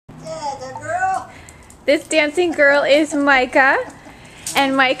This dancing girl is Micah,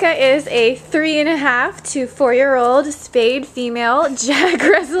 and Micah is a 3.5 to 4-year-old spayed female Jack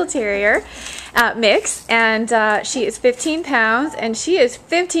Russell Terrier mix, and she is 15 pounds, and she is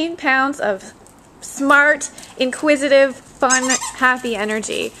 15 pounds of smart, inquisitive, fun, happy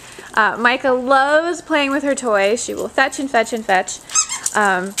energy. Micah loves playing with her toys. She will fetch and fetch and fetch,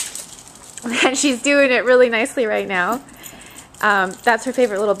 and she's doing it really nicely right now. That's her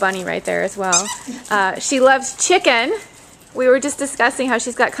favorite little bunny right there as well. She loves chicken. We were just discussing how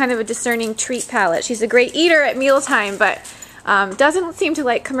she's got kind of a discerning treat palate. She's a great eater at mealtime, but doesn't seem to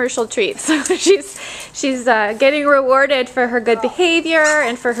like commercial treats. So she's getting rewarded for her good behavior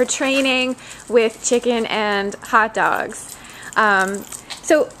and for her training with chicken and hot dogs.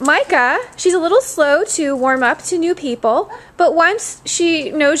 So Micah, she's a little slow to warm up to new people, but once she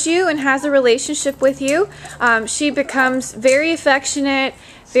knows you and has a relationship with you, she becomes very affectionate,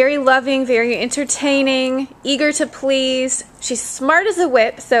 very loving, very entertaining, eager to please. She's smart as a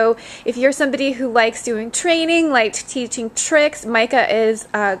whip, so if you're somebody who likes doing training, likes teaching tricks, Micah is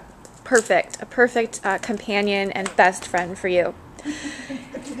a perfect companion and best friend for you.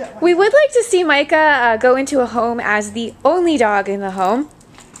 We would like to see Micah go into a home as the only dog in the home.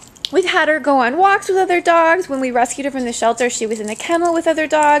 We've had her go on walks with other dogs. When we rescued her from the shelter, she was in a kennel with other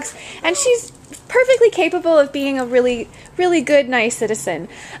dogs, and she's perfectly capable of being a really good, nice citizen.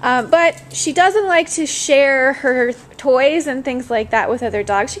 But she doesn't like to share her toys and things like that with other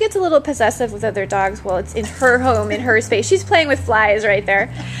dogs. She gets a little possessive with other dogs while it's in her home, in her space. She's playing with flies right there.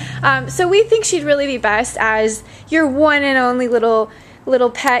 So we think she'd really be best as your one and only little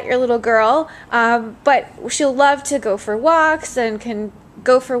pet, your little girl. But she'll love to go for walks and can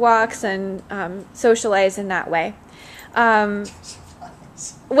go for walks and socialize in that way.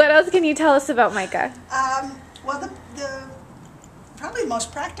 What else can you tell us about Micah? Well, the probably the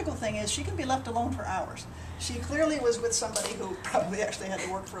most practical thing is she can be left alone for hours. She clearly was with somebody who probably actually had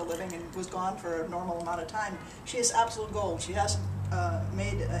to work for a living and was gone for a normal amount of time. She is absolute gold. She hasn't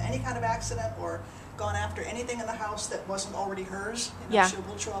made any kind of accident or gone after anything in the house that wasn't already hers. You know, yeah. She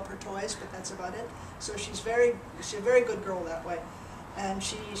will show up her toys, but that's about it. So she's a very good girl that way. And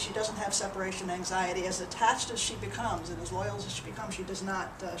she doesn't have separation anxiety. As attached as she becomes and as loyal as she becomes, she does not.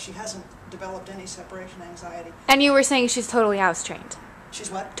 She hasn't developed any separation anxiety. And you were saying she's totally house trained.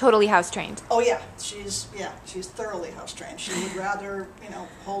 She's what? Totally house trained. Oh yeah, she's thoroughly house trained. She would rather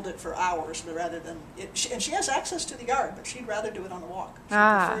hold it for hours rather than and she has access to the yard, but she'd rather do it on a walk. She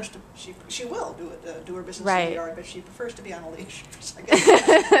prefers to. She will do it, do her business in the yard, but she prefers to be on a leash. I guess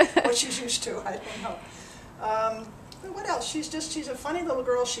that's what she's used to. I don't know. What else? She's a funny little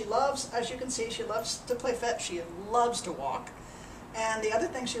girl. She loves, as you can see, she loves to play fetch. She loves to walk. And the other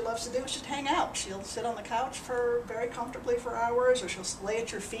thing she loves to do is just hang out. She'll sit on the couch very comfortably for hours, or she'll lay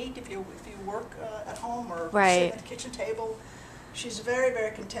at your feet if you work at home, or sit at the kitchen table. She's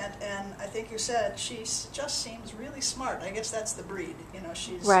very content, and I think you said she just seems really smart. I guess that's the breed.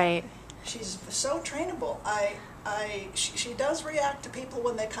 She's so trainable. She does react to people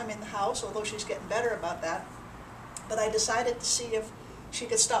when they come in the house, although she's getting better about that. But I decided to see if she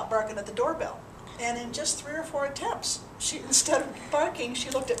could stop barking at the doorbell. And in just 3 or 4 attempts, instead of barking, she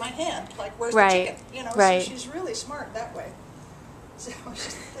looked at my hand, like, where's the chicken? So she's really smart that way. So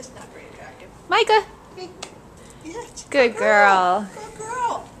she's not very attractive. Micah! Yes. Good girl. Good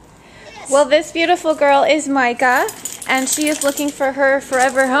girl. Yes. Well, this beautiful girl is Micah, and she is looking for her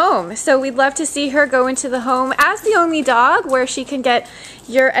forever home. So we'd love to see her go into the home as the only dog, where she can get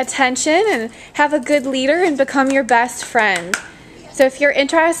your attention and have a good leader and become your best friend. So if you're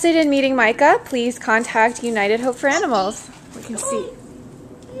interested in meeting Micah, please contact United Hope for Animals. We can see.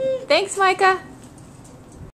 Thanks, Micah.